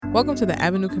Welcome to the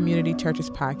Avenue Community Churches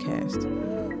podcast.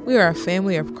 We are a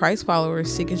family of Christ followers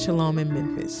seeking shalom in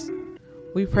Memphis.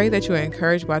 We pray that you are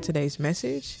encouraged by today's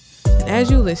message, and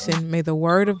as you listen, may the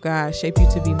word of God shape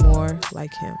you to be more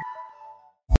like him.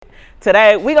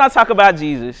 Today, we're going to talk about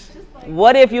Jesus.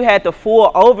 What if you had the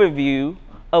full overview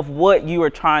of what you were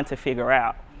trying to figure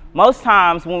out? Most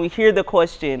times when we hear the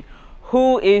question,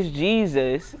 who is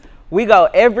Jesus? We go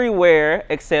everywhere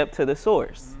except to the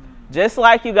source. Just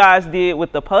like you guys did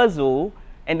with the puzzle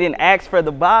and then asked for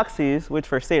the boxes,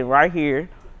 which were sitting right here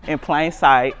in plain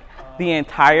sight the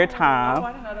entire time.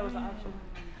 I didn't know that was an option.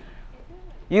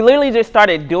 You literally just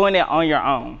started doing it on your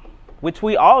own, which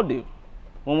we all do.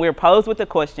 When we're posed with the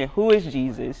question, who is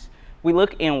Jesus? We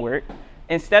look inward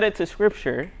instead of to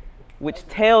scripture, which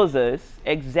tells us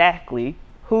exactly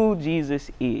who Jesus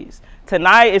is.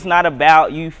 Tonight is not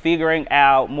about you figuring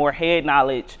out more head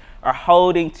knowledge or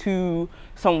holding to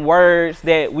some words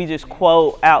that we just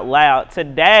quote out loud.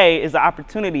 Today is the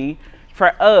opportunity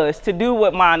for us to do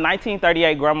what my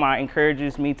 1938 grandma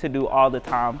encourages me to do all the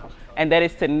time, and that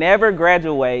is to never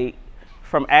graduate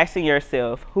from asking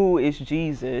yourself, who is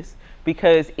Jesus?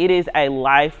 Because it is a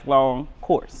lifelong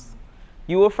course.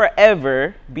 You will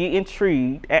forever be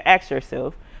intrigued and ask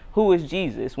yourself, who is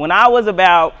Jesus? When I was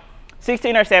about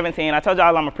 16 or 17, I told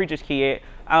y'all I'm a preacher's kid.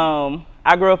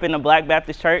 I grew up in a Black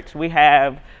Baptist church. We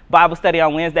have Bible study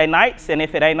on Wednesday nights, and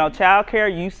if it ain't no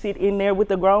childcare, you sit in there with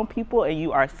the grown people and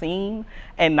you are seen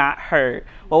and not heard.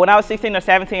 Well, when I was 16 or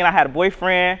 17, I had a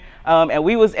boyfriend, and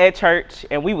we was at church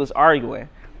and we was arguing,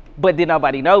 but did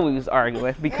nobody know we was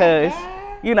arguing because,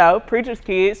 you know, preacher's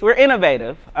kids, we're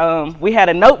innovative. We had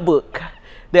a notebook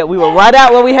that we would write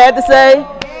out what we had to say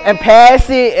and pass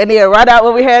it, and then write out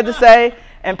what we had to say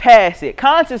and pass it.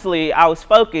 Consciously, I was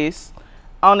focused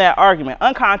on that argument.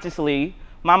 Unconsciously,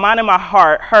 my mind and my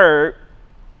heart heard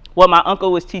what my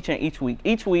uncle was teaching each week.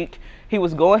 Each week, he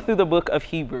was going through the book of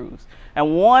Hebrews.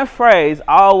 And one phrase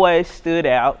always stood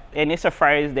out, and it's a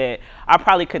phrase that I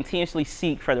probably continuously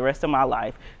seek for the rest of my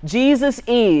life. Jesus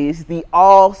is the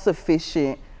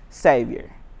all-sufficient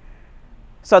Savior.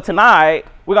 So tonight,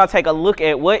 we're going to take a look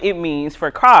at what it means for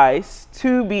Christ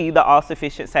to be the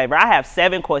all-sufficient Savior. I have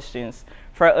 7 questions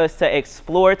for us to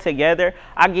explore together.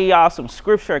 I give y'all some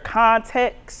scripture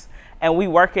context and we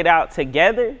work it out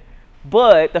together.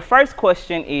 But the first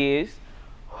question is,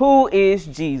 who is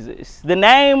Jesus? The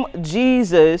name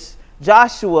Jesus,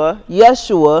 Joshua,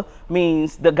 Yeshua,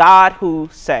 means the God who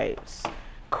saves.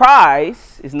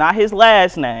 Christ is not his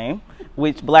last name,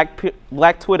 which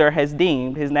Black Twitter has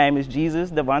deemed. His name is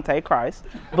Jesus Devontae Christ.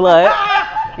 But,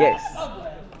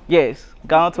 yes,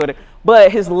 go on Twitter.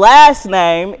 But his last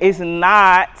name is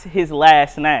not his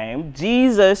last name.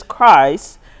 Jesus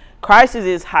Christ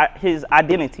is his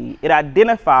identity. It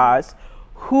identifies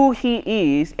who he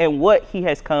is and what he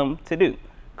has come to do.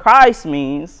 Christ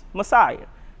means Messiah.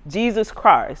 Jesus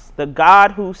Christ, the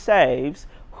God who saves,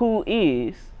 who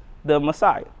is the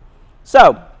Messiah.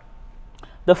 So,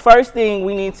 the first thing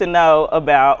we need to know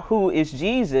about who is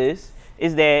Jesus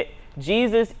is that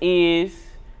Jesus is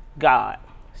God.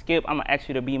 Skip, I'm going to ask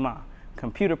you to be my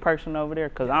computer person over there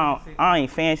because I ain't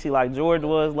fancy like George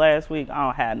was last week. I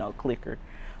don't have no clicker.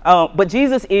 But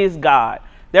Jesus is God.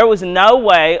 There was no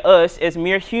way us as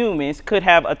mere humans could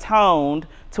have atoned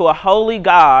to a holy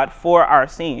God for our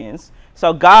sins.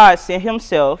 So God sent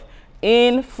himself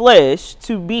in flesh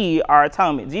to be our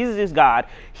atonement. Jesus is God.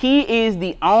 He is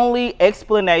the only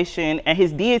explanation, and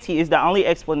his deity is the only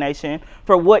explanation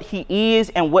for what he is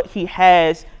and what he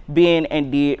has been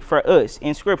and did for us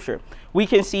in Scripture. We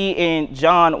can see in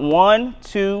John 1,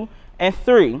 2, and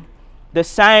 3, the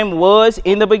same was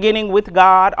in the beginning with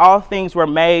God. All things were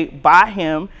made by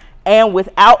him, and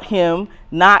without him,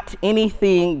 not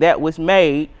anything that was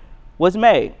made was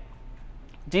made.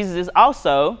 Jesus is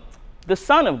also the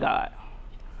Son of God.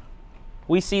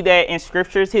 We see that in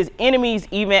scriptures. His enemies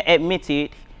even admitted,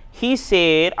 he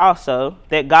said also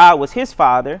that God was his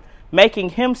Father, making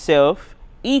himself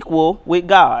equal with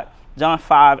God. John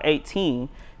 5:18.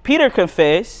 Peter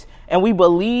confessed, and we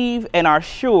believe and are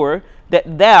sure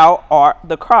that thou art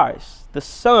the Christ, the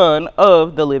Son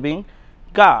of the living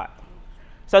God.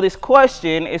 So this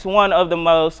question is one of the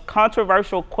most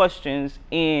controversial questions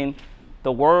in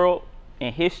the world,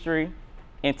 in history,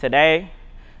 in today.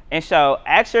 And so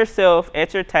ask yourself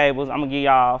at your tables, I'm going to give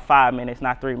y'all 5 minutes,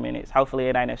 not 3 minutes. Hopefully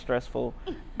it ain't as stressful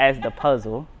as the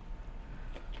puzzle.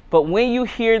 But when you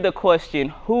hear the question,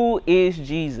 who is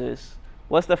Jesus?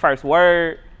 What's the first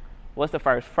word? What's the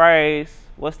first phrase?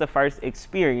 What's the first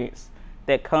experience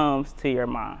that comes to your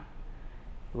mind?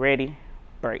 Ready?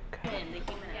 Break.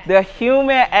 The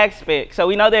human aspect. So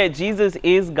we know that Jesus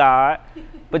is God.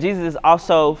 but Jesus is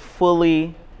also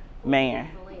fully man.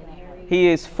 He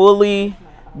is fully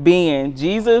being.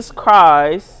 Jesus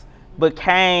Christ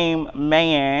became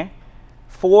man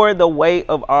for the weight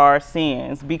of our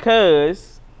sins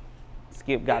because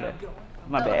Skip got it.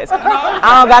 My bad.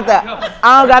 I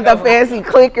don't got the fancy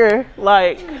clicker.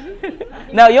 Like,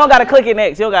 no, you don't gotta click it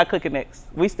next. You don't gotta click it next.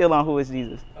 We still on Who is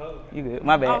Jesus. You good?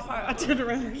 My bad. Oh, sorry, I turned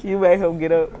around. You made him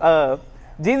get up.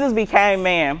 Jesus became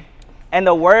man, and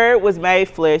the Word was made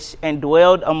flesh and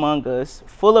dwelled among us,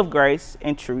 full of grace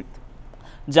and truth.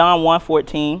 John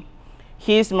 1:14.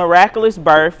 His miraculous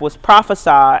birth was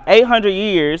prophesied 800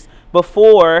 years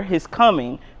before his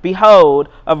coming. Behold,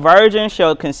 a virgin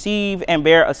shall conceive and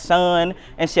bear a son,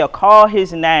 and shall call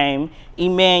his name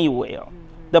Emmanuel.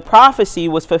 The prophecy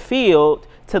was fulfilled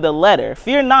to the letter.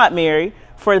 Fear not, Mary,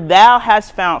 for thou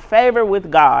hast found favor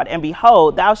with God, and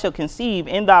behold, thou shalt conceive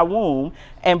in thy womb,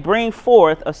 and bring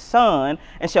forth a son,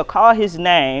 and shall call his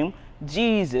name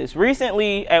Jesus.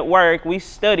 Recently at work, we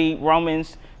studied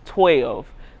Romans 12.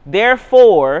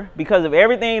 Therefore, because of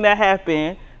everything that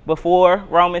happened before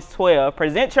Romans 12,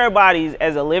 present your bodies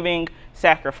as a living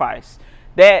sacrifice.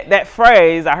 That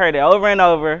phrase, I heard it over and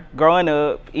over growing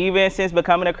up, even since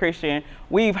becoming a Christian,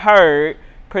 we've heard,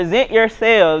 present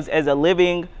yourselves as a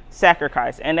living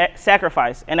sacrifice. And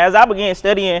as I began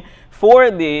studying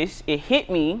for this, it hit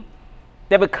me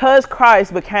that because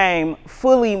Christ became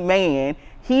fully man,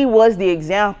 he was the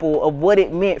example of what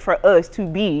it meant for us to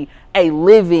be a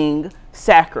living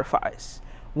sacrifice.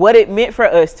 What it meant for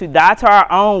us to die to our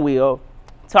own will,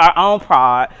 to our own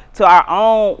pride, to our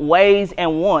own ways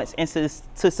and wants, and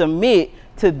to submit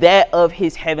to that of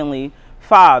his heavenly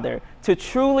Father. To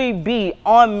truly be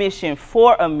on mission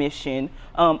for a mission,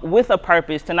 with a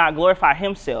purpose to not glorify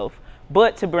himself,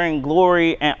 but to bring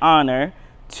glory and honor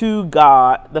to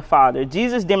God the Father.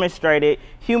 Jesus demonstrated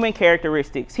human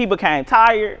characteristics. He became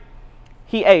tired.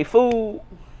 He ate food.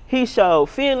 He showed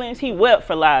feelings. He wept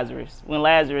for Lazarus when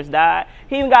Lazarus died.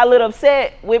 He even got a little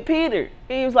upset with Peter.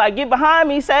 He was like, "Get behind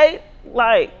me, Satan."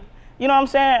 Like, you know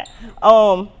what I'm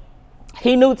saying?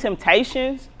 He knew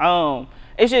temptations.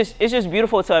 It's just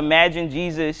beautiful to imagine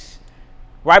Jesus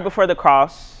right before the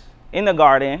cross in the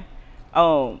garden.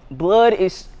 Blood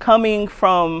is coming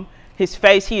from his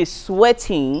face. He is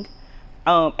sweating.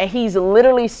 And he's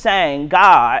literally saying,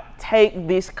 "God, take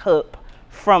this cup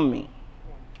from me."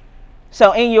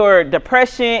 So in your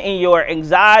depression, in your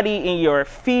anxiety, in your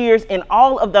fears, in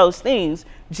all of those things,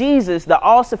 Jesus, the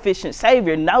all-sufficient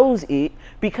Savior, knows it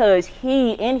because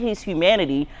he, in his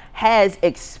humanity, has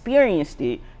experienced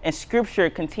it. And Scripture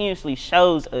continuously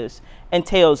shows us and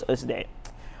tells us that.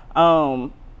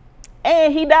 And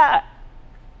he died.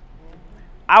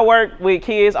 I work with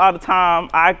kids all the time.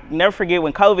 I never forget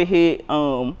when COVID hit,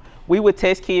 we would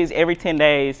test kids every 10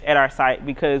 days at our site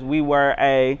because we were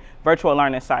a virtual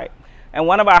learning site. And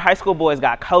one of our high school boys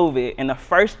got COVID, and the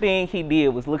first thing he did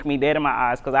was look me dead in my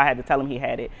eyes because I had to tell him he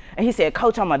had it. And he said,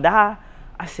 "Coach, I'm going to die."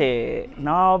 I said,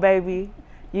 "No, baby,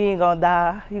 you ain't going to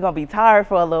die. You're going to be tired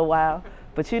for a little while,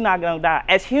 but you're not going to die."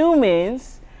 As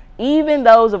humans, even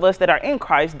those of us that are in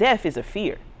Christ, death is a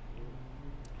fear.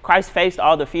 Christ faced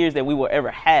all the fears that we will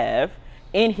ever have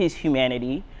in his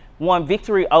humanity, won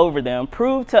victory over them,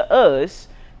 proved to us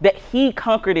that he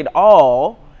conquered it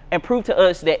all, and prove to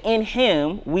us that in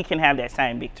him we can have that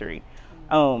same victory.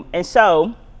 And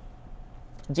so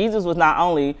Jesus was not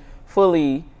only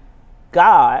fully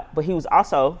God, but he was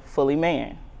also fully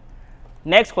man.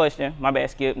 Next question. My bad,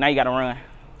 Skip. Now you got to run.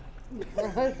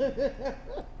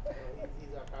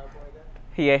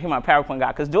 Yeah, he's my PowerPoint guy.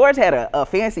 Because George had a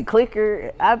fancy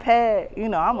clicker, iPad.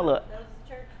 I'm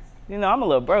a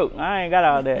little broke. I ain't got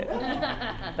all that.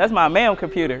 That's my ma'am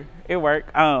computer. It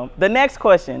worked. The next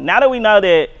question. Now that we know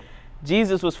that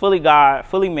Jesus was fully God,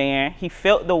 fully man, he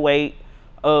felt the weight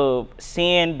of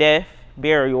sin, death,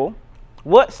 burial.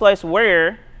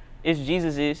 Where is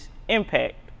Jesus'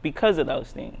 impact because of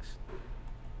those things?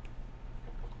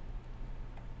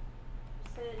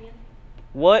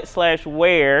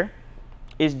 Where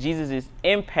is Jesus'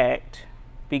 impact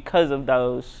because of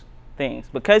those things?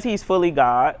 Because he's fully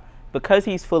God, because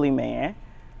he's fully man,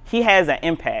 he has an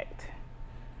impact.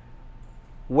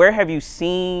 Where have you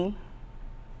seen,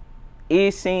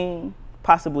 is seeing,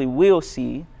 possibly will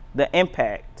see the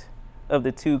impact of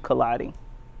the two colliding?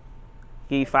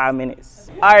 Give you 5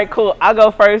 minutes. All right, cool. I'll go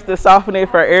first to soften it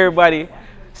for everybody.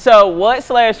 So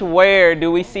where do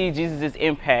we see Jesus'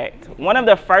 impact? One of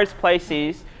the first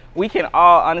places we can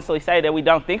all honestly say that we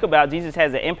don't think about Jesus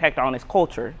has an impact on his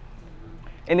culture.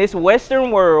 In this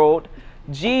Western world,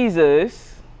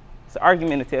 Jesus, it's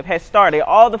argumentative, has started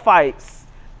all the fights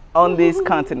on this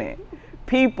continent.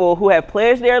 people who have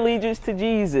pledged their allegiance to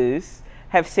Jesus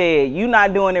have said, you're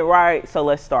not doing it right, so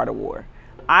let's start a war.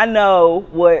 I know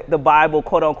what the Bible,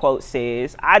 quote unquote,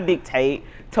 says. I dictate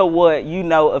to what you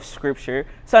know of Scripture.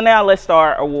 So now let's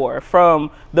start a war.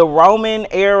 From the Roman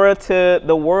era to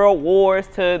the world wars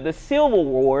to the civil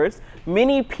wars,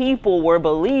 many people were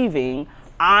believing,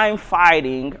 I'm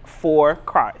fighting for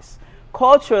Christ.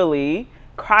 Culturally,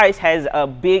 Christ has a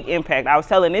big impact. I was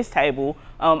telling this table,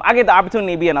 I get the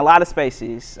opportunity to be in a lot of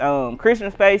spaces,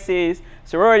 Christian spaces,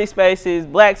 sorority spaces,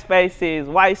 black spaces,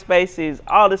 white spaces,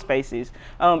 all the spaces.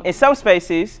 In some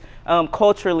spaces,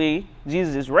 culturally,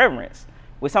 Jesus is reverenced.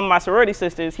 With some of my sorority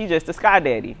sisters, he's just a sky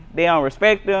daddy. They don't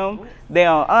respect him. They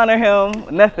don't honor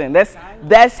him. Nothing.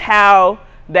 That's how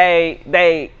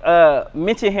they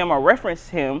mention him or reference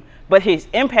him. But his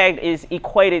impact is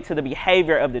equated to the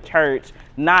behavior of the church,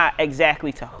 not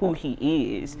exactly to who he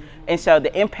is. And so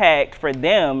the impact for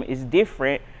them is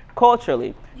different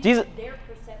culturally. Jesus, their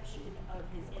perception of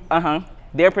his impact.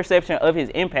 Their perception of his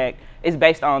impact is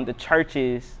based on the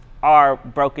church's, our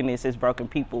brokenness as broken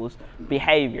people's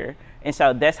behavior. And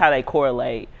so that's how they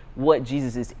correlate what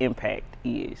Jesus' impact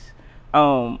is.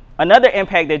 Another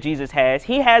impact that Jesus has,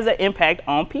 he has an impact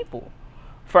on people.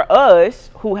 For us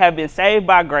who have been saved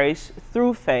by grace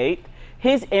through faith,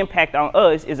 his impact on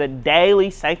us is a daily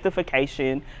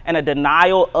sanctification and a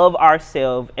denial of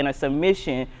ourselves and a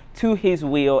submission to his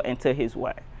will and to his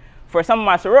way. For some of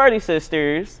my sorority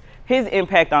sisters, his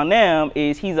impact on them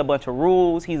is he's a bunch of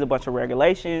rules, he's a bunch of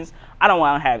regulations. I don't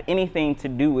want to have anything to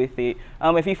do with it.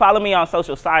 If you follow me on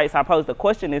social sites, I posed a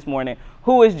question this morning,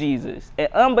 who is Jesus? And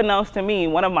unbeknownst to me,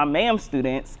 one of my ma'am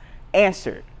students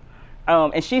answered.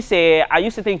 And she said, I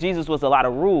used to think Jesus was a lot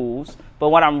of rules, but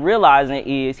what I'm realizing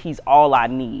is he's all I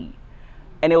need.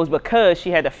 And it was because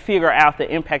she had to figure out the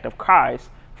impact of Christ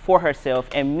for herself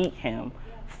and meet him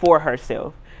for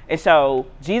herself. And so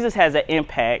Jesus has an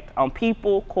impact on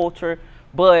people, culture,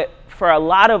 but for a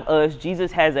lot of us,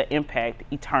 Jesus has an impact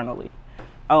eternally.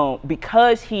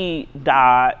 Because he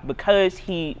died, because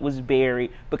he was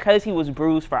buried, because he was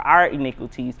bruised for our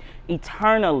iniquities,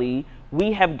 eternally,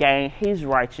 we have gained his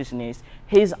righteousness,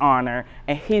 his honor,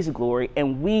 and his glory,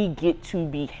 and we get to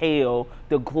behold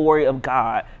the glory of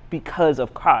God because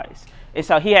of Christ. And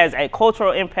so he has a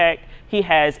cultural impact, he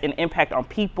has an impact on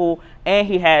people, and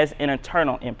he has an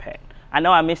eternal impact. I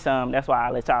know I missed some, that's why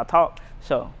I let y'all talk.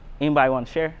 So anybody want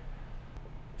to share?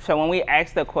 So when we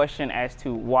ask the question as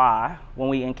to why, when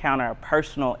we encounter a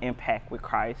personal impact with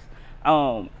Christ,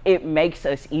 it makes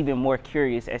us even more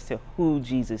curious as to who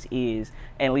Jesus is.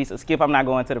 And Lisa, skip, I'm not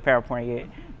going to the PowerPoint yet.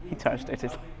 He touched it.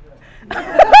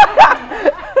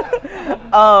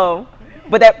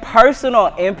 But that personal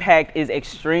impact is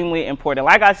extremely important.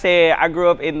 Like I said, I grew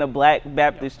up in the Black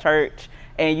Baptist church,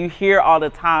 and you hear all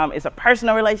the time, it's a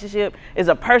personal relationship,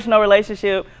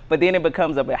 but then it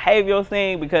becomes a behavioral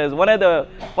thing, because one of the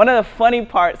funny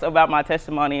parts about my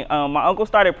testimony, my uncle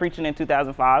started preaching in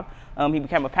 2005. He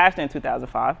became a pastor in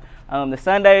 2005. The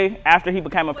Sunday after he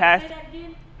became a pastor,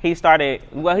 he started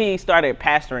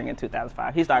pastoring in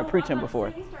 2005. He started preaching before.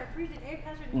 He started preaching and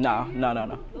pastoring.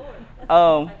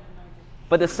 No.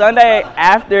 But the Sunday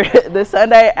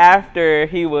after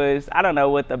he was, I don't know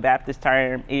what the Baptist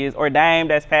term is,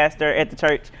 ordained as pastor at the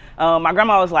church, my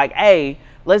grandma was like, hey,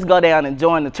 let's go down and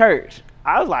join the church.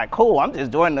 I was like, cool, I'm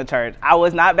just joining the church. I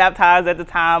was not baptized at the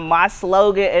time. My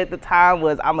slogan at the time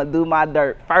was, I'm going to do my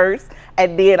dirt first,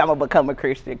 and then I'm going to become a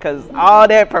Christian, because all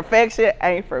that perfection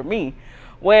ain't for me.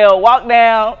 Well, walk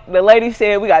down, the lady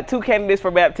said, we got 2 candidates for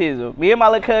baptism. Me and my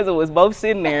little cousin was both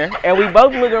sitting there, and we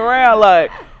both looking around like,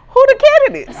 who the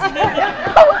candidates? I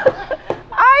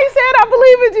ain't said I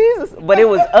believe in Jesus, but it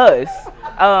was us.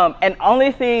 And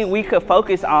only thing we could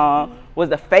focus on was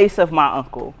the face of my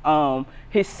uncle.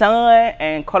 His son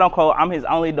and quote unquote, I'm his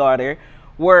only daughter,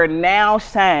 were now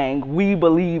saying, we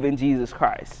believe in Jesus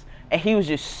Christ. And he was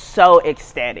just so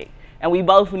ecstatic. And we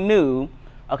both knew,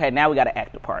 okay, now we got to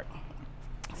act the part.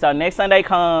 So next Sunday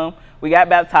come, we got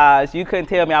baptized. You couldn't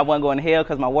tell me I wasn't going to hell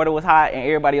because my water was hot and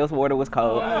everybody else's water was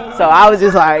cold. So I was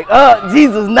just like,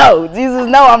 Jesus, no,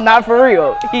 I'm not for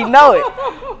real. He know it.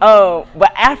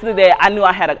 But after that, I knew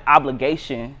I had an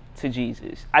obligation to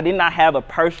Jesus. I did not have a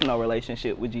personal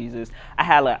relationship with Jesus. I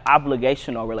had an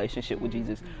obligational relationship with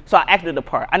Jesus. So I acted the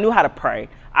part. I knew how to pray.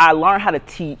 I learned how to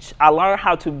teach. I learned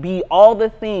how to be all the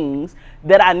things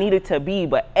that I needed to be.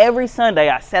 But every Sunday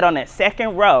I sat on that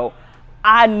second row.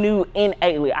 I knew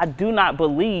innately, I do not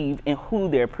believe in who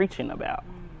they're preaching about.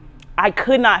 I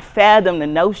could not fathom the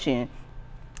notion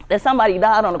that somebody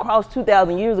died on the cross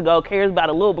 2,000 years ago cares about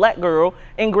a little black girl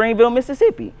in Greenville,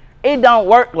 Mississippi. It don't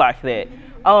work like that.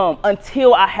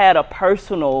 until I had a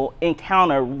personal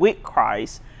encounter with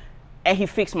Christ, and he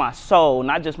fixed my soul,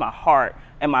 not just my heart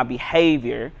and my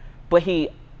behavior, but he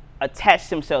attached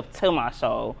himself to my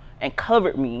soul and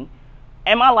covered me,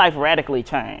 and my life radically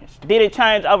changed. Did it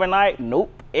change overnight?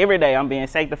 Nope. Every day I'm being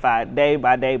sanctified, day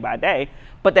by day by day.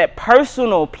 But that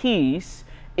personal piece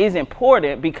is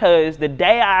important, because the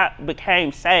day I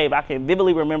became saved, I can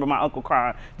vividly remember my uncle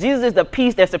crying, Jesus is the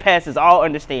peace that surpasses all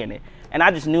understanding. And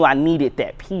I just knew I needed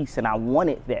that peace, and I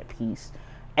wanted that peace.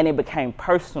 And it became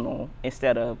personal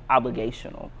instead of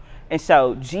obligational. And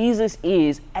so Jesus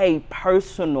is a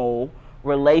personal,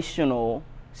 relational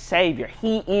Savior.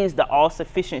 He is the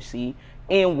all-sufficiency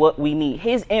in what we need.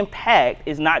 His impact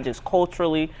is not just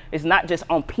culturally, it's not just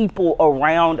on people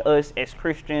around us as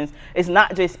Christians, it's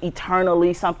not just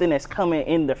eternally something that's coming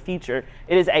in the future.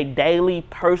 It is a daily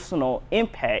personal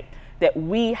impact that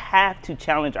we have to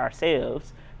challenge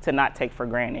ourselves to not take for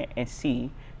granted and see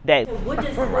that. So what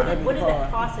does that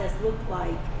process look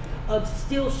like of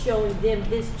still showing them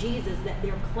this Jesus that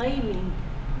they're claiming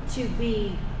to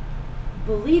be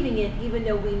believing it, even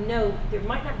though we know there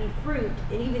might not be fruit,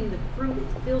 and even the fruit,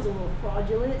 it feels a little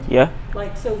fraudulent? Yeah.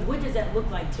 Like, so what does that look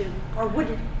like to, or what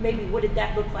did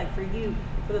that look like for you,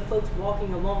 for the folks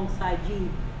walking alongside you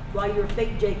while you were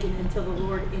fake jaking until the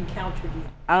Lord encountered you?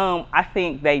 I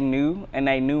think they knew, and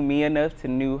they knew me enough to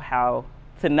know how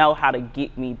to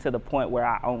get me to the point where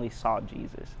I only saw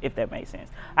Jesus, if that makes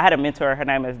sense. I had a mentor, her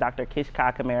name is Dr.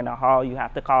 Kishka Kamarina Hall. You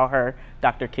have to call her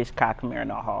Dr. Kishka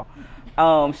Kamarina Hall.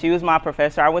 She was my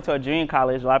professor. I went to a junior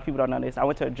college. A lot of people don't know this. I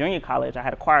went to a junior college. I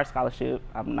had a choir scholarship.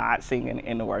 I'm not singing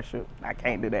in the worship. I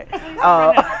can't do that.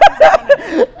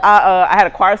 I had a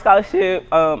choir scholarship,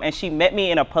 and she met me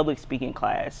in a public speaking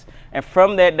class. And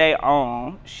from that day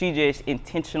on, she just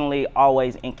intentionally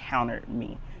always encountered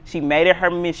me. She made it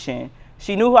her mission.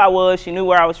 She knew who I was, she knew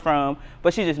where I was from,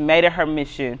 but she just made it her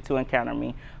mission to encounter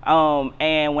me.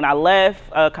 And when I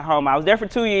left home, I was there for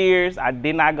 2 years. I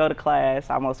did not go to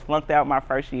class. I almost flunked out my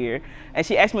first year. And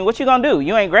she asked me, what you gonna do?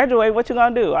 You ain't graduate, what you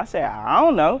gonna do? I said, I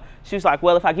don't know. She was like,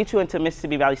 well, if I get you into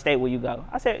Mississippi Valley State, will you go?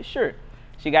 I said, sure.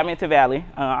 She got me into Valley.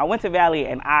 I went to Valley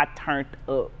and I turned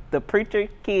up. The preacher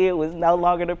kid was no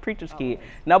longer the preacher's kid.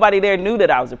 Nobody there knew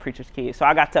that I was a preacher's kid, so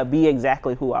I got to be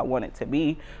exactly who I wanted to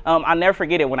be. I'll never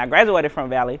forget it. When I graduated from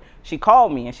Valley, she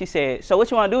called me and she said, so what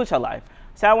you want to do with your life?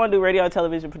 I said, I want to do radio and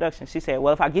television production. She said,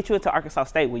 well, if I get you into Arkansas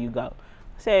State, will you go?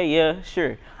 I said, yeah,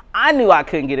 sure. I knew I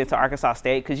couldn't get into Arkansas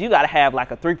State because you got to have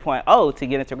like a 3.0 to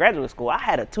get into graduate school. I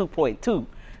had a 2.2,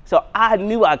 so I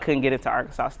knew I couldn't get into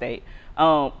Arkansas State.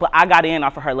 But I got in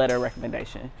off of her letter of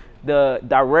recommendation. The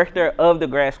director of the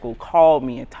grad school called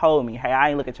me and told me, hey, I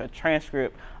ain't look at your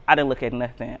transcript. I didn't look at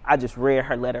nothing. I just read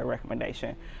her letter of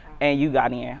recommendation, and you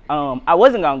got in. I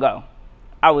wasn't going to go.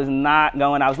 I was not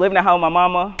going. I was living at home with my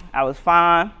mama. I was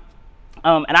fine.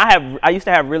 And I used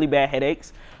to have really bad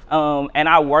headaches, and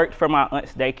I worked for my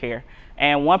aunt's daycare.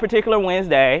 And one particular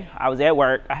Wednesday, I was at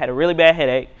work. I had a really bad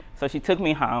headache, so she took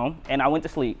me home, and I went to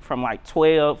sleep from like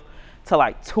 12 to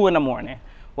like 2 in the morning.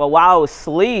 Well, while I was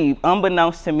asleep,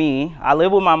 unbeknownst to me, I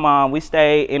lived with my mom. We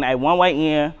stayed in a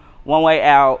one-way in, one-way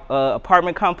out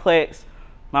apartment complex.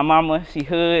 My mama, she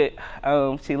hood.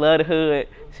 She loved the hood.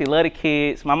 She loved the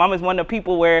kids. My mama's one of the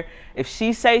people where if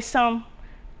she say something,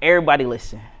 everybody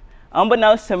listen.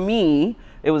 Unbeknownst to me,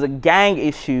 it was a gang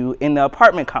issue in the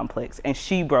apartment complex, and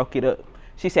she broke it up.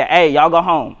 She said, hey, y'all go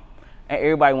home. And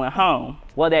everybody went home.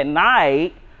 Well, that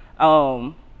night,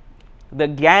 the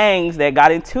gangs that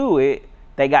got into it,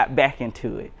 they got back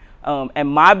into it. And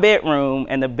my bedroom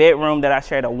and the bedroom that I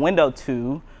shared a window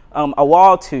to, a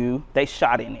wall to, they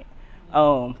shot in it.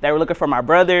 They were looking for my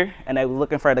brother, and they were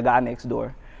looking for the guy next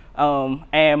door.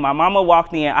 And my mama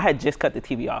walked in. I had just cut the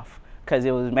TV off because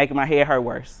it was making my head hurt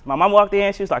worse. My mama walked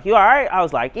in. She was like, you all right? I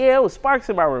was like, yeah, it was sparks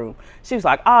in my room. She was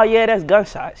like, oh, yeah, that's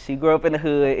gunshots. She grew up in the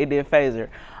hood. It didn't faze her.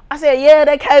 I said, yeah,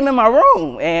 they came in my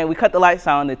room. And we cut the lights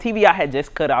on. The TV I had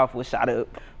just cut off was shot up.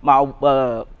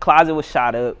 My closet was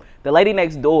shot up. The lady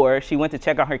next door, she went to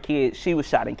check on her kids. She was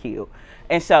shot and killed.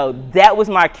 And so that was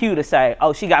my cue to say,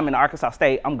 oh, she got me into Arkansas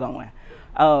State. I'm going.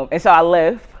 And so I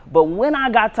left. But when I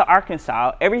got to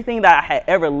Arkansas, everything that I had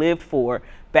ever lived for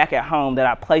back at home that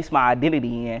I placed my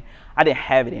identity in, I didn't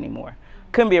have it anymore.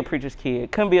 Couldn't be a preacher's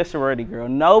kid. Couldn't be a sorority girl.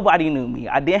 Nobody knew me.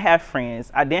 I didn't have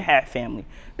friends. I didn't have family.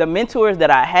 The mentors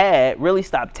that I had really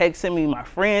stopped texting me. My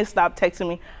friends stopped texting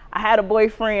me. I had a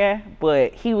boyfriend,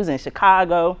 but he was in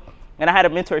Chicago. And I had a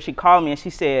mentor. She called me and she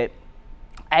said,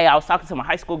 hey, I was talking to my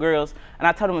high school girls, and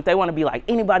I told them if they want to be like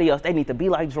anybody else, they need to be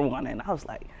like Jerjuanna. And I was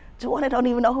like, Jerjuanna don't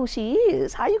even know who she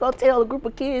is. How you gonna tell a group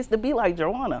of kids to be like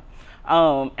Jerjuanna?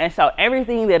 And so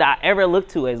everything that I ever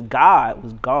looked to as God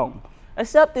was gone,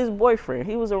 except this boyfriend.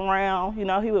 He was around, you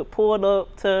know, he would pull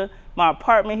up to my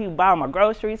apartment, he would buy my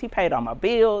groceries, he paid all my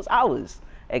bills. I was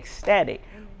ecstatic.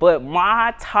 But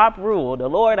my top rule, the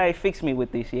Lord ain't fixed me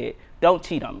with this yet, don't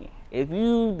cheat on me. If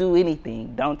you do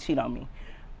anything, don't cheat on me.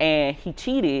 And he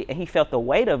cheated, and he felt the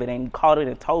weight of it, and he called it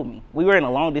and told me. We were in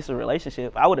a long distance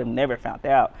relationship. I would have never found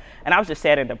out. And I was just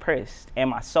sad and depressed, and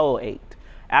my soul ached.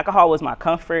 Alcohol was my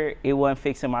comfort. It wasn't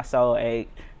fixing my soul ache.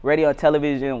 Radio and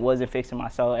television wasn't fixing my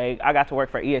soul ache. I got to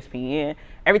work for ESPN.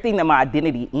 Everything that my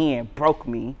identity in broke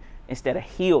me instead of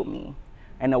healed me.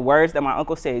 And the words that my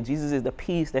uncle said, Jesus is the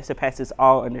peace that surpasses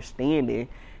all understanding,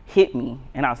 hit me.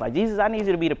 And I was like, Jesus, I need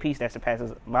you to be the peace that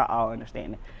surpasses my all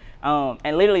understanding.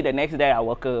 And literally the next day I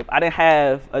woke up, I didn't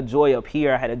have a joy up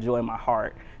here, I had a joy in my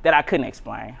heart that I couldn't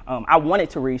explain. I wanted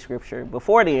to read scripture.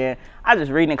 Before then, I was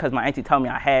just reading it because my auntie told me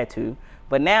I had to.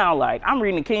 But now, like, I'm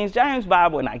reading the King James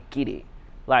Bible and I get it.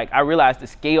 Like, I realized the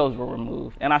scales were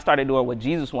removed and I started doing what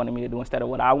Jesus wanted me to do instead of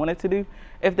what I wanted to do,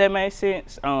 if that made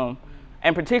sense.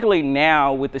 And particularly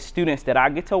now with the students that I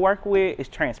get to work with, is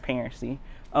transparency.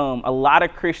 A lot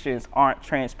of Christians aren't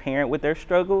transparent with their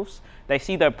struggles. They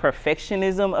see the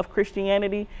perfectionism of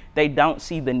Christianity. They don't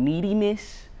see the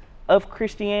neediness of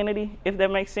Christianity, if that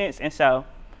makes sense. And so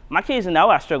my kids know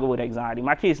I struggle with anxiety.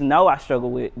 My kids know I struggle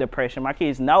with depression. My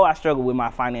kids know I struggle with my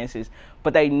finances,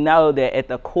 but they know that at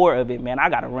the core of it, man, I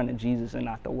got to run to Jesus and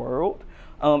not the world.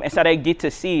 And so they get to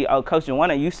see, oh, Coach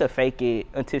Jerjuanna used to fake it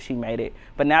until she made it.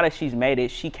 But now that she's made it,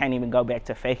 she can't even go back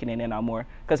to faking it no more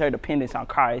because her dependence on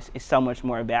Christ is so much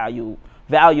more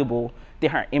valuable than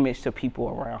her image to people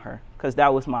around her. Because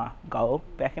that was my goal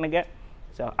back in the gap.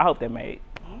 So I hope that made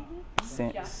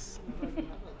sense.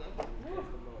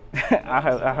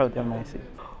 I hope that made sense.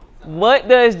 What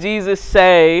does Jesus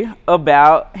say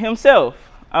about himself?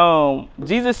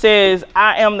 Jesus says,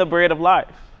 I am the bread of life.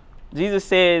 Jesus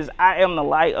says, I am the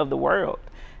light of the world.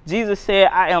 Jesus said,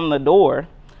 I am the door.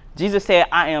 Jesus said,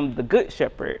 I am the good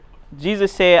shepherd.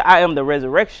 Jesus said, I am the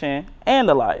resurrection and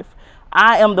the life.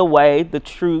 I am the way, the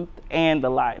truth, and the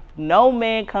life. No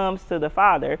man comes to the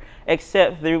Father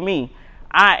except through me.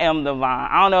 I am the vine.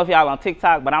 I don't know if y'all on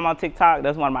TikTok, but I'm on TikTok.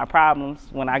 That's one of my problems.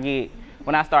 When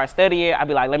I start studying, I'll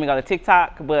be like, let me go to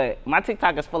TikTok. But my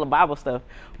TikTok is full of Bible stuff.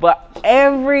 But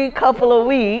every couple of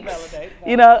weeks,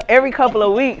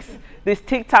 this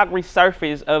TikTok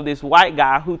resurfaced of this white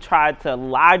guy who tried to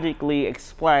logically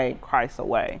explain Christ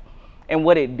away. And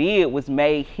what it did was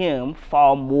made him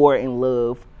fall more in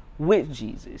love with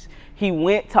Jesus. He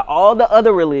went to all the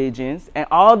other religions, and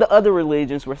all the other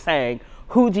religions were saying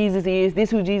who Jesus is,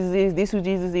 this who Jesus is, this who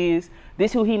Jesus is,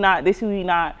 this who he not, this who he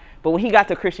not. But when he got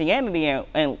to Christianity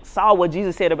and saw what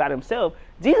Jesus said about himself,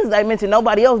 Jesus ain't mentioned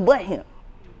nobody else but him.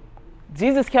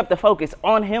 Jesus kept the focus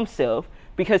on himself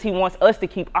because he wants us to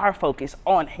keep our focus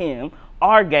on him,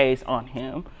 our gaze on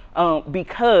him.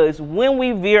 Because when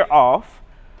we veer off,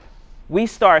 we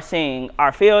start seeing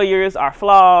our failures, our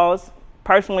flaws.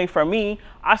 Personally, for me,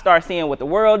 I start seeing what the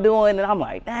world doing, and I'm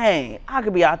like, dang, I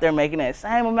could be out there making that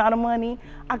same amount of money.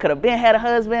 I could have had a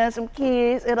husband and some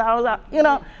kids, and I was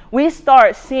out, we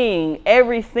start seeing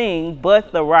everything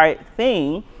but the right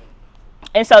thing.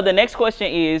 And so the next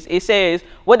question is, it says,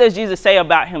 what does Jesus say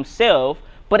about himself?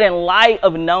 But in light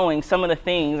of knowing some of the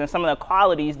things and some of the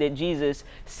qualities that Jesus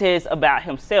says about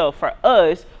himself, for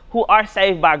us who are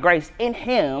saved by grace in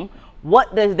him,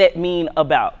 what does that mean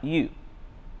about you?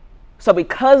 So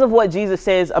because of what Jesus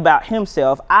says about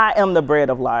himself, I am the bread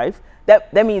of life,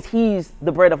 that means he's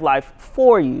the bread of life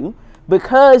for you.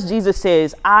 Because Jesus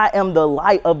says, I am the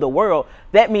light of the world,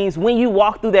 that means when you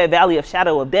walk through that valley of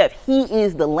shadow of death, he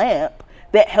is the lamp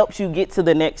that helps you get to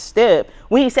the next step.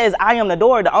 When he says, I am the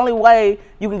door, the only way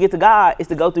you can get to God is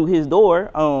to go through his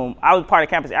door. I was part of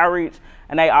campus outreach,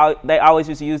 and they always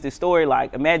used to use this story,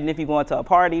 like, imagine if you go into a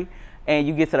party and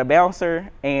you get to the bouncer,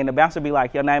 and the bouncer be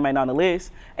like, your name ain't on the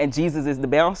list, and Jesus is the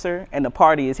bouncer, and the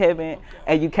party is heaven,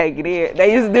 and you can't get in.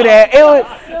 They used to do that. It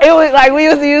was like, we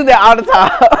used to use that all the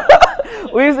time.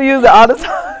 We used to use it all the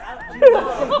time.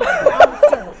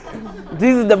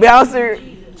 Jesus the bouncer.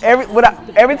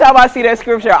 Every time I see that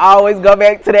scripture, I always go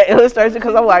back to that illustration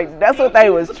because I'm like, that's what they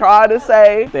was trying to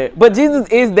say. But Jesus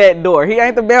is that door. He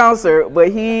ain't the bouncer,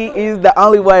 but he is the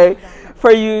only way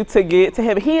for you to get to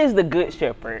heaven. He is the good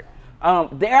shepherd.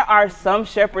 There are some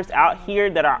shepherds out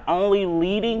here that are only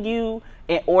leading you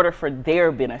in order for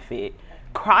their benefit.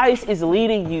 Christ is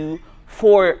leading you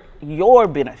for your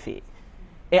benefit.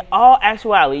 In all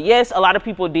actuality, yes, a lot of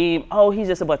people deem, he's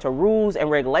just a bunch of rules and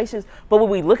regulations. But when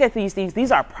we look at these things, these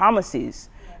are promises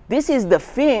This is the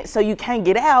fence so you can't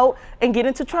get out and get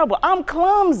into trouble. I'm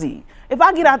clumsy. If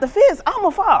I get out the fence, I'm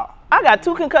going to fall. I got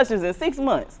 2 concussions in 6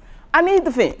 months. I need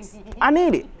the fence. I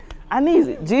need it. I need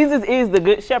it. Jesus is the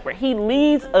good shepherd. He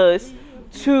leads us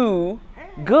to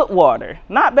good water,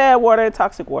 not bad water,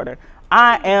 toxic water.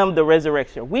 I am the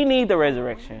resurrection. We need the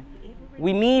resurrection.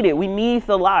 We need it. We need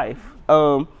the life.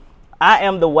 I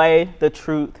am the way, the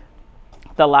truth,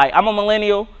 the light. I'm a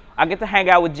millennial. I get to hang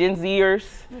out with Gen Zers.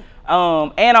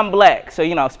 And I'm black.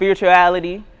 So,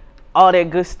 spirituality, all that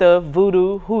good stuff,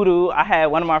 voodoo, hoodoo. I had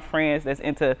one of my friends that's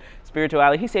into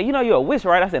spirituality. He said, you're a witch,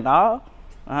 right? I said, nah.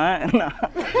 I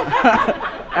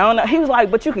don't know. He was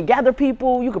like, but you can gather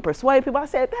people, you can persuade people. I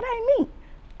said, that ain't me.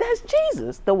 That's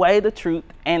Jesus, the way, the truth,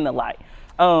 and the light.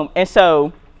 And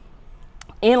so,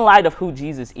 in light of who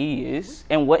Jesus is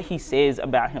and what he says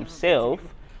about himself,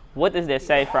 what does that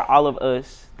say for all of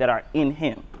us that are in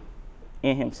him,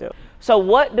 in himself? So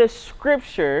what does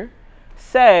scripture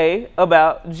say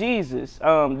about Jesus?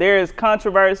 There's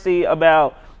controversy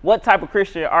about what type of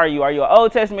Christian are you? Are you an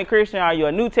Old Testament Christian? Are you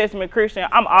a New Testament Christian?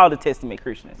 I'm all the Testament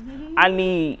Christians. I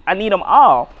need them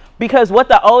all, because what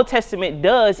the Old Testament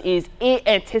does is it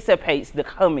anticipates the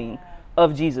coming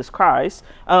of Jesus Christ.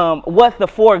 What the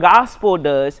 4 gospel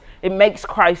does, it makes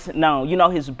Christ known.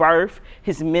 His birth,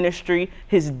 his ministry,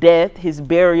 his death, his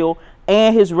burial,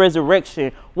 and his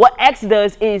resurrection. What Acts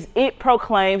does is it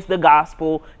proclaims the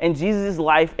gospel and Jesus'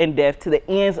 life and death to the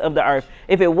ends of the earth.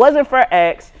 If it wasn't for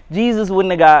Acts, Jesus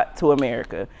wouldn't have got to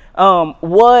America.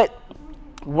 What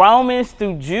Romans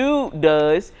through Jude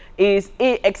does is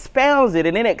it expounds it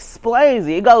and it explains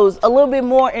it. It goes a little bit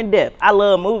more in depth. I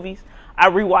love movies. I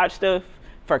rewatch stuff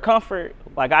for comfort.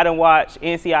 Like, I done watch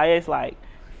NCIS like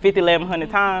 1,100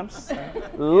 times.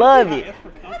 Love it.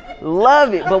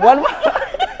 But one of my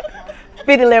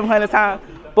 1,100 times.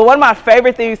 But one of my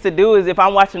favorite things to do is if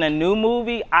I'm watching a new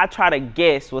movie, I try to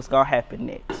guess what's gonna happen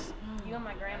next. You and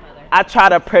my grandmother. I try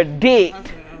to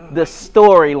predict the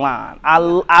storyline. I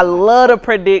love to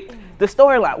predict the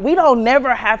storyline. We don't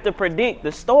never have to predict the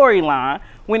storyline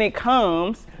when it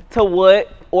comes to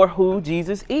what or who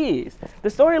Jesus is. The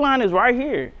storyline is right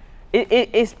here.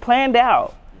 It's planned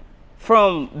out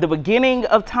from the beginning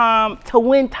of time to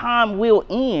when time will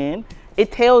end.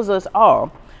 It tells us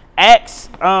all. Acts,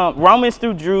 Romans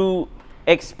through Jude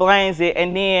explains it,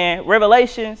 and then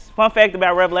Revelations. Fun fact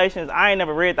about Revelations: I ain't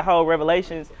never read the whole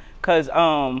Revelations because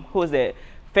who was that?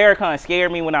 Farrakhan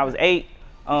scared me when I was 8.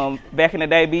 Back in the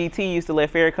day, BET used to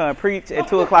let Farrakhan preach at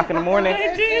 2:00 in the morning,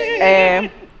 and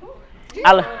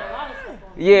I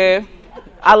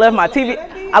left my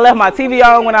TV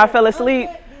on when I fell asleep,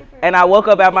 and I woke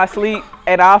up out my sleep,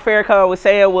 and all Farrakhan was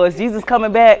saying was Jesus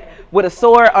coming back with a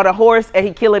sword on a horse, and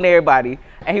he killing everybody.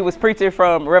 And he was preaching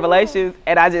from Revelations,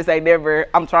 and I just ain't never.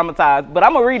 I'm traumatized, but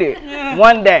I'm gonna read it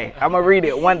one day. I'm gonna read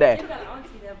it one day.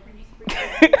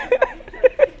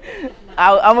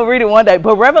 I'm gonna read it one day.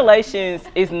 But Revelations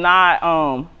is not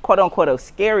quote unquote a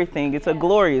scary thing. It's a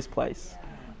glorious place.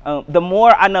 The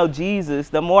more I know Jesus,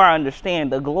 the more I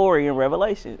understand the glory in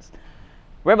Revelations.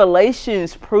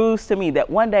 Revelations proves to me that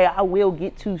one day I will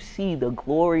get to see the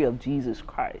glory of Jesus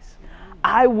Christ.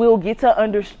 I will get to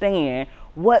understand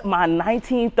what my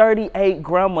 1938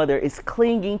 grandmother is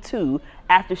clinging to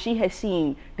after she has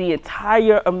seen the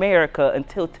entire America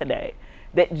until today.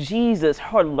 That Jesus,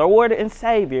 her Lord and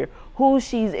Savior, who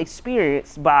she's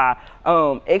experienced by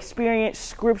experienced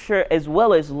scripture as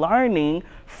well as learning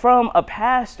from a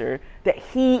pastor, that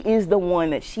he is the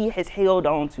one that she has held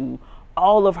on to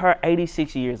all of her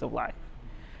 86 years of life.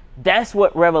 That's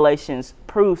what Revelations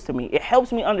proves to me. It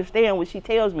helps me understand what she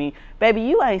tells me, baby,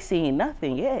 you ain't seen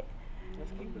nothing yet.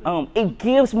 It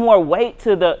gives more weight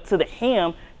to the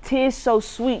hymn, "'Tis so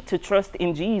sweet to trust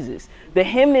in Jesus." The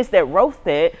hymnist that wrote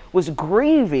that was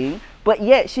grieving, but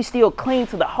yet she still clung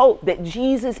to the hope that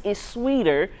Jesus is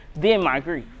sweeter than my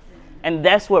grief. And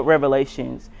that's what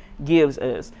Revelations gives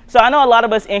us. So I know a lot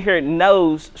of us in here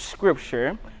knows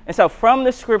scripture. And so from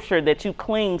the scripture that you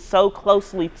cling so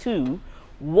closely to,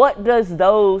 what does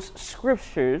those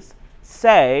scriptures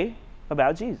say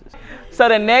about Jesus? So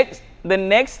the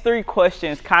next 3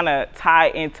 questions kind of tie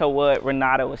into what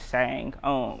Renata was saying.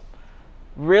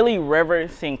 Really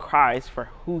reverencing Christ for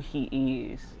who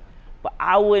he is. But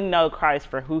I wouldn't know Christ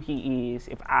for who he is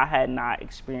if I had not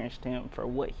experienced him for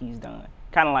what he's done.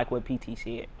 Kind of like what PT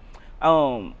said.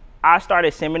 I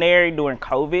started seminary during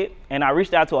COVID, and I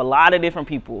reached out to a lot of different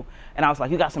people. And I was like,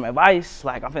 you got some advice?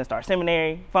 Like, I'm finna start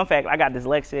seminary. Fun fact, I got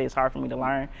dyslexia. It's hard for me to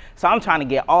learn. So I'm trying to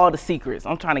get all the secrets.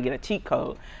 I'm trying to get a cheat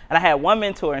code. And I had one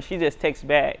mentor, and she just texts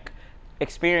back,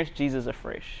 experience Jesus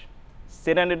afresh.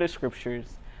 Sit under the scriptures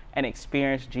and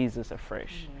experience Jesus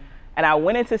afresh. Mm-hmm. And I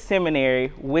went into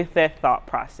seminary with that thought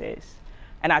process.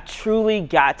 And I truly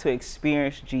got to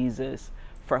experience Jesus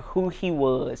for who he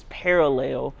was,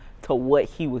 parallel to what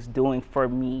he was doing for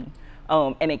me.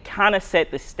 And it kind of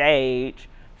set the stage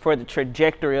for the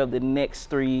trajectory of the next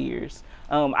 3 years.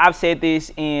 I've said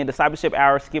this in Discipleship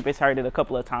Hour. Skip has heard it a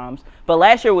couple of times. But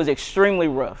last year was extremely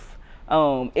rough.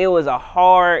 It was a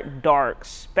hard, dark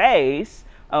space.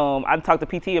 I talked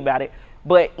to PT about it.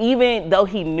 But even though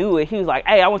he knew it, he was like,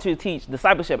 hey, I want you to teach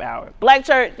Discipleship Hour. Black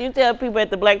church, you tell people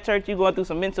at the black church you're going through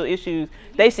some mental issues,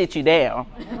 they sit you down.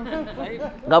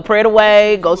 Go pray it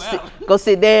away, go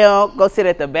sit down, go sit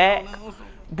at the back.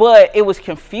 But it was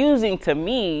confusing to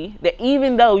me that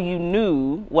even though you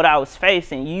knew what I was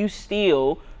facing, you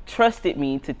still trusted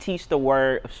me to teach the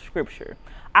word of Scripture.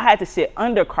 I had to sit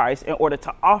under Christ in order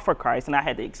to offer Christ, and I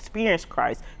had to experience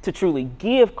Christ to truly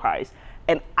give Christ.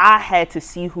 And I had to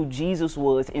see who Jesus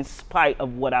was in spite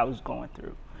of what I was going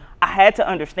through. I had to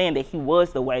understand that he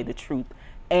was the way, the truth,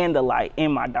 and the light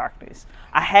in my darkness.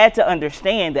 I had to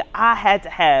understand that I had to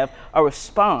have a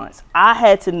response. I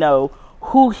had to know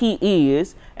who he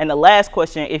is. And the last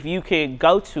question, if you could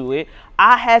go to it,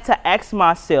 I had to ask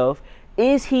myself,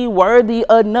 is he worthy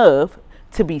enough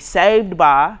to be saved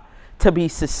by, to be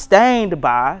sustained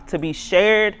by, to be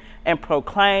shared and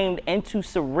proclaimed, and to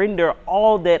surrender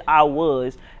all that I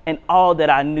was and all that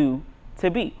I knew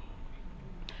to be?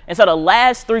 And so the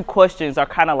last 3 questions are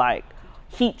kind of like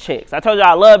heat checks. I told you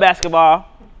I love basketball.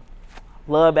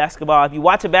 Love basketball. If you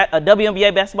watch a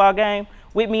WNBA basketball game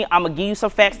with me, I'm going to give you some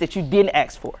facts that you didn't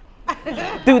ask for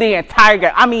through the entire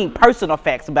game. I mean personal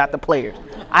facts about the players.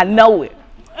 I know it.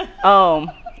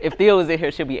 If Theo was in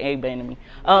here, she'll be A-banning me.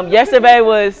 Yesterday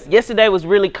was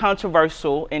really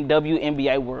controversial in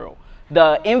WNBA world.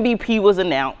 The MVP was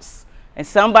announced, and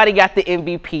somebody got the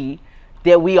MVP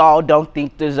that we all don't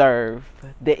think deserve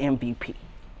the MVP.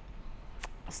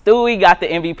 Stewie got the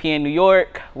MVP in New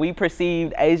York. We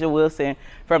perceived Asia Wilson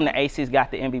from the Aces got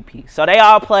the MVP. So they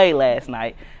all played last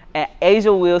night, and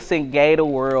Asia Wilson gave the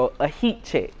world a heat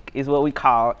check, is what we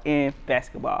call in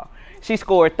basketball. She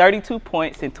scored 32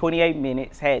 points in 28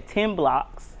 minutes, had 10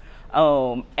 blocks,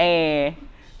 and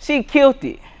she killed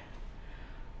it.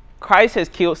 Christ has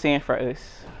killed sin for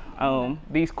us.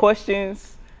 These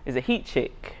questions is a heat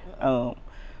check.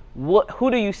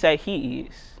 Who do you say he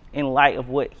is in light of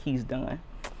what he's done?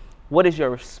 What is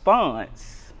your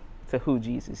response to who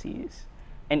Jesus is?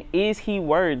 And is he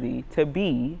worthy to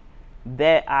be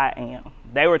that I am?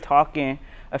 They were talking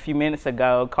a few minutes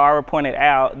ago. Cara pointed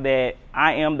out that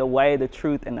I am the way, the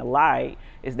truth, and the light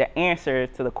is the answer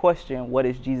to the question, what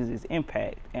is Jesus'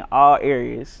 impact in all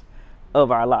areas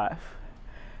of our life?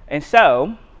 And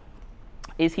so,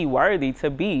 is he worthy to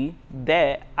be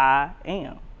that I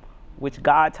am? Which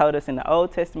God told us in the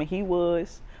Old Testament he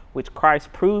was, which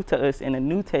Christ proved to us in the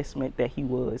New Testament that he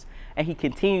was, and he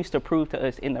continues to prove to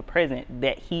us in the present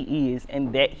that he is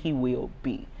and that he will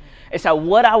be. And so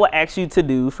what I would ask you to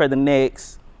do for the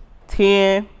next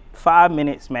 5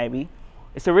 minutes maybe,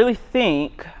 is to really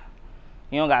think.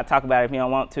 You don't got to talk about it if you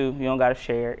don't want to. You don't got to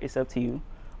share. It's up to you.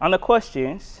 On the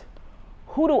questions,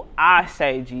 who do I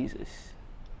say Jesus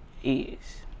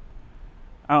is?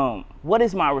 What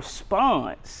is my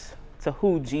response to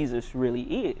who Jesus really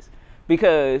is?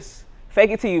 Because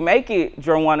fake it till you make it,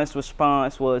 Jerjuanna's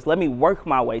response was, let me work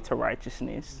my way to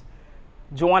righteousness.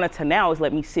 Jerjuanna to now is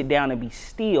let me sit down and be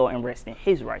still and rest in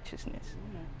his righteousness.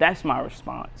 That's my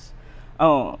response.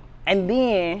 And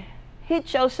then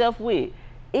hit yourself with,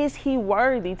 is he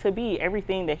worthy to be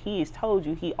everything that he has told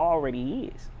you he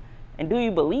already is? And do you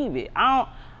believe it?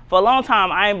 For a long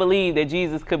time, I didn't believe that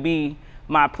Jesus could be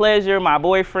my pleasure, my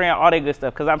boyfriend, all that good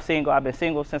stuff. Because I'm single. I've been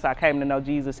single since I came to know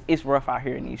Jesus. It's rough out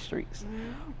here in these streets.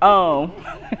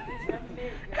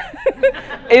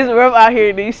 It's rough out here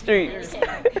in these streets.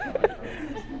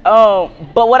 But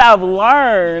what I've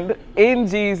learned in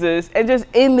Jesus and just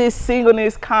in this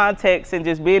singleness context and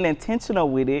just being intentional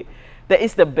with it, that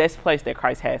it's the best place that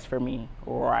Christ has for me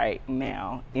right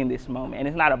now in this moment. And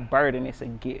it's not a burden, it's a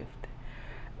gift.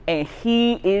 And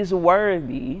he is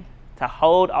worthy to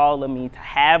hold all of me, to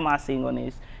have my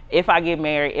singleness. If I get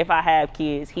married, if I have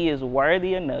kids, he is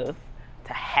worthy enough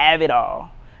to have it all.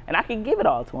 And I can give it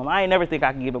all to him. I ain't never think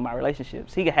I can give him my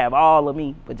relationships. He can have all of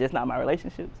me, but just not my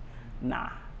relationships. Nah.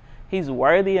 He's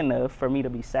worthy enough for me to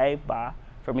be saved by,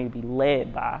 for me to be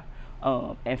led by,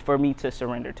 and for me to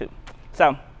surrender to.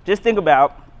 So just think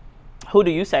about, who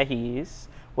do you say he is?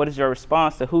 What is your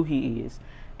response to who he is?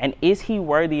 And is he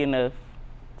worthy enough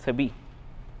to be?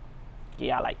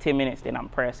 Yeah, like 10 minutes, then I'm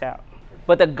pressed out.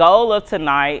 But the goal of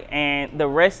tonight and the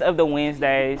rest of the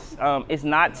Wednesdays is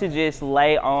not to just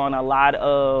lay on a lot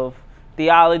of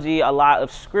theology, a lot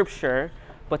of scripture,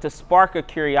 but to spark a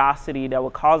curiosity that will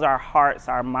cause our hearts,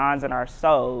 our minds, and our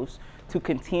souls to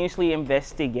continuously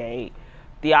investigate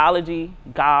theology,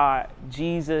 God,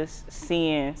 Jesus,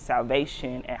 sin,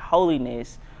 salvation, and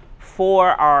holiness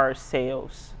for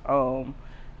ourselves.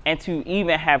 And to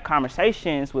even have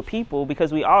conversations with people,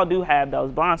 because we all do have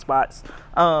those blind spots.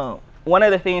 One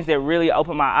of the things that really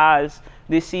opened my eyes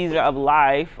this season of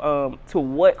life to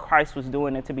what Christ was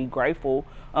doing and to be grateful.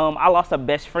 I lost a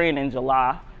best friend in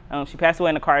July. She passed away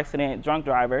in a car accident, drunk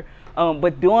driver.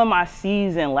 But during my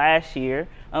season last year,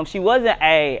 she wasn't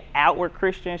a outward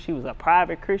Christian, she was a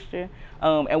private Christian.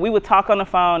 And we would talk on the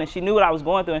phone, and she knew what I was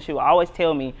going through, and she would always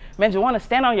tell me, man, Jerjuanna,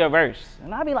 stand on your verse.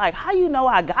 And I'd be like, how you know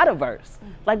I got a verse?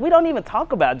 Like, we don't even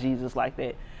talk about Jesus like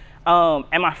that.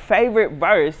 And my favorite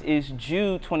verse is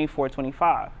Jude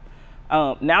 24:25.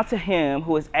 Now to him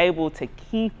who is able to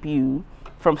keep you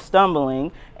from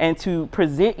stumbling and to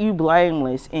present you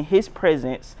blameless in his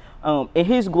presence, in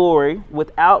his glory,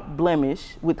 without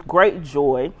blemish, with great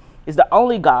joy, is the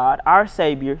only God, our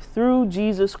Savior, through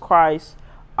Jesus Christ,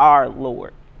 our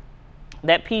Lord.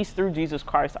 That piece, through Jesus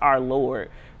Christ, our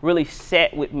Lord, really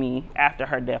sat with me after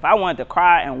her death. I wanted to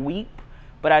cry and weep,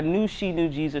 but I knew she knew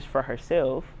Jesus for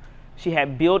herself. She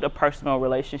had built a personal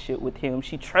relationship with him.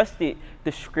 She trusted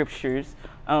the scriptures,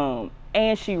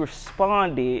 and she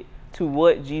responded to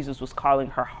what Jesus was calling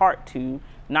her heart to,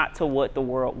 not to what the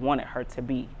world wanted her to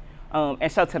be.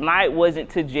 And so tonight wasn't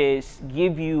to just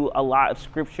give you a lot of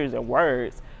scriptures and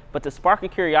words, but to spark a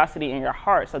curiosity in your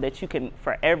heart so that you can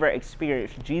forever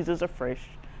experience Jesus afresh,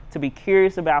 to be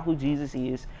curious about who Jesus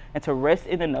is, and to rest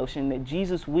in the notion that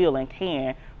Jesus will and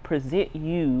can present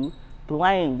you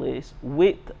blameless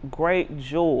with great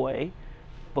joy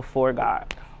before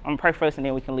God. I'm gonna pray for us and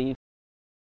then we can leave.